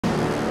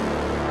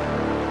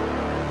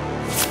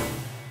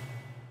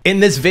In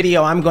this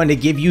video, I'm going to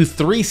give you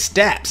 3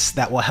 steps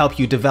that will help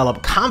you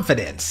develop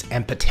confidence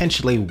and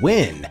potentially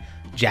win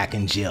Jack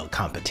and Jill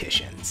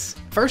competitions.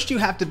 First, you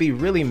have to be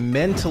really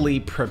mentally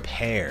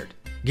prepared.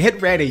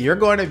 Get ready, you're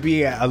going to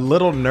be a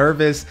little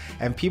nervous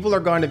and people are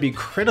going to be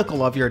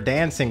critical of your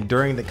dancing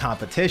during the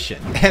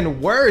competition.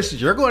 And worse,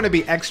 you're going to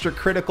be extra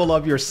critical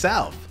of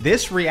yourself.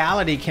 This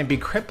reality can be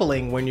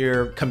crippling when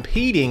you're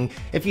competing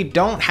if you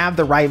don't have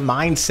the right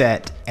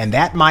mindset, and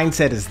that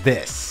mindset is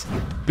this: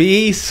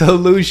 be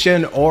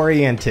solution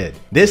oriented.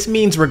 This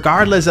means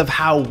regardless of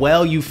how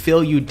well you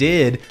feel you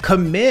did,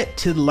 commit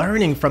to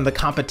learning from the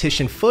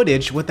competition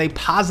footage with a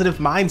positive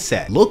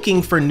mindset,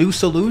 looking for new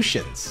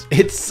solutions.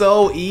 It's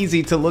so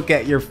easy to look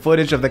at your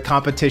footage of the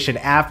competition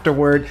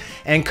afterward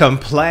and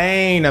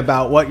complain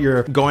about what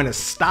you're going to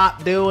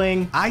stop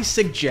doing. I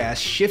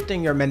suggest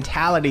shifting your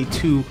mentality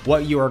to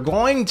what you are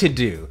going to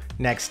do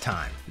next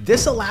time.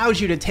 This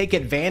allows you to take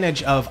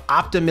advantage of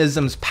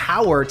optimism's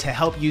power to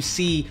help you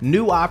see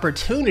new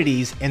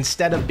opportunities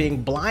instead of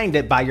being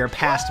blinded by your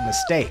past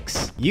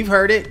mistakes. You've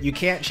heard it, you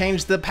can't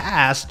change the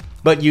past,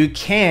 but you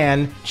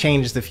can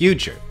change the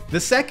future. The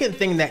second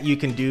thing that you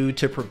can do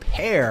to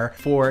prepare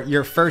for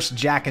your first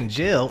Jack and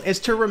Jill is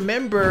to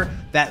remember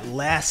that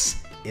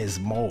less is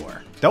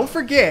more. Don't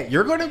forget,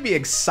 you're going to be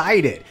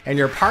excited and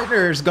your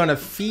partner is going to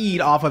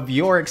feed off of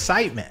your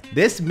excitement.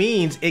 This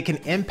means it can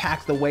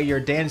impact the way your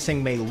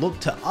dancing may look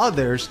to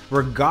others,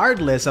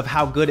 regardless of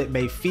how good it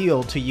may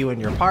feel to you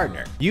and your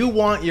partner. You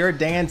want your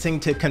dancing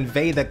to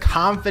convey the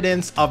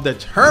confidence of the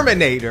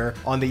Terminator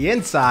on the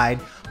inside,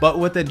 but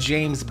with a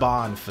James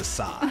Bond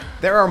facade.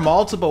 There are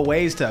multiple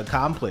ways to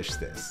accomplish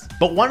this,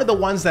 but one of the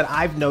ones that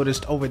I've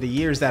noticed over the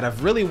years that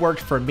have really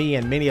worked for me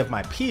and many of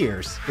my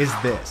peers is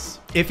this.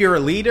 If you're a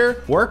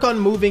leader, work on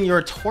moving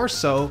your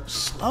torso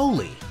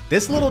slowly.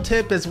 This little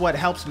tip is what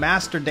helps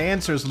master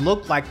dancers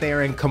look like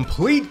they're in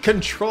complete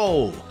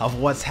control of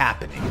what's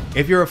happening.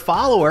 If you're a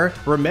follower,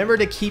 remember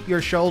to keep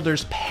your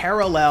shoulders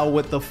parallel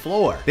with the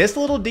floor. This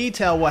little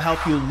detail will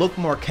help you look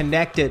more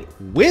connected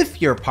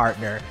with your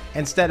partner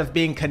instead of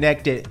being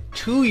connected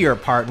to your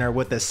partner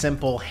with a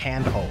simple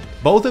handhold.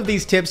 Both of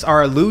these tips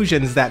are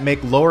illusions that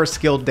make lower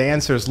skilled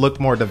dancers look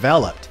more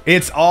developed.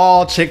 It's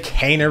all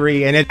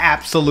chicanery and it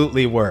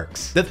absolutely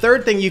works. The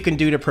third thing you can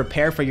do to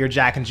prepare for your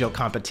Jack and Jill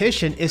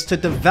competition is to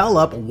develop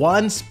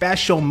one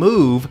special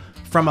move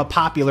from a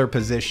popular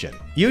position.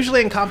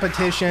 Usually in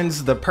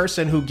competitions, the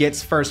person who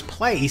gets first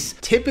place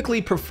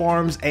typically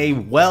performs a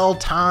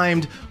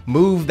well-timed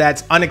move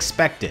that's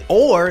unexpected,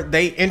 or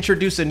they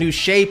introduce a new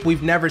shape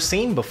we've never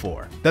seen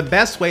before. The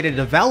best way to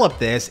develop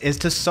this is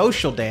to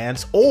social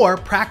dance or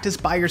practice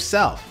by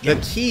yourself. The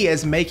key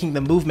is making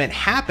the movement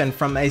happen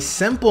from a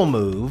simple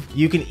move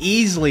you can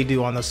easily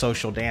do on the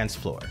social dance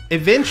floor.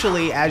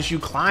 Eventually, as you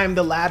climb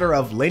the ladder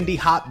of Lindy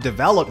Hop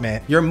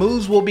development, your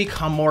moves will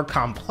become more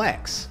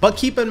complex. But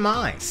keep in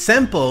mind,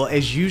 simple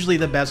is usually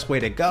the best way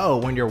to go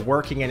when you're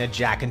working in a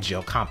Jack and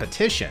Jill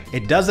competition.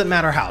 It doesn't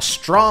matter how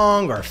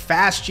strong or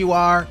fast you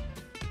are.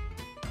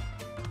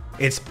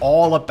 It's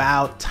all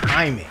about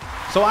timing.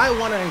 So I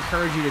want to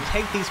encourage you to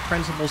take these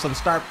principles and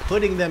start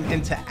putting them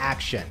into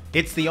action.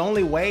 It's the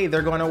only way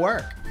they're going to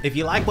work. If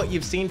you like what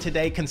you've seen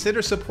today,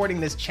 consider supporting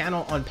this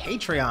channel on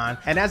Patreon,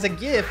 and as a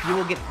gift, you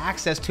will get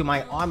access to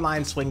my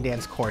online swing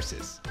dance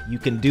courses. You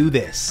can do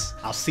this.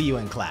 I'll see you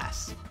in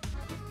class.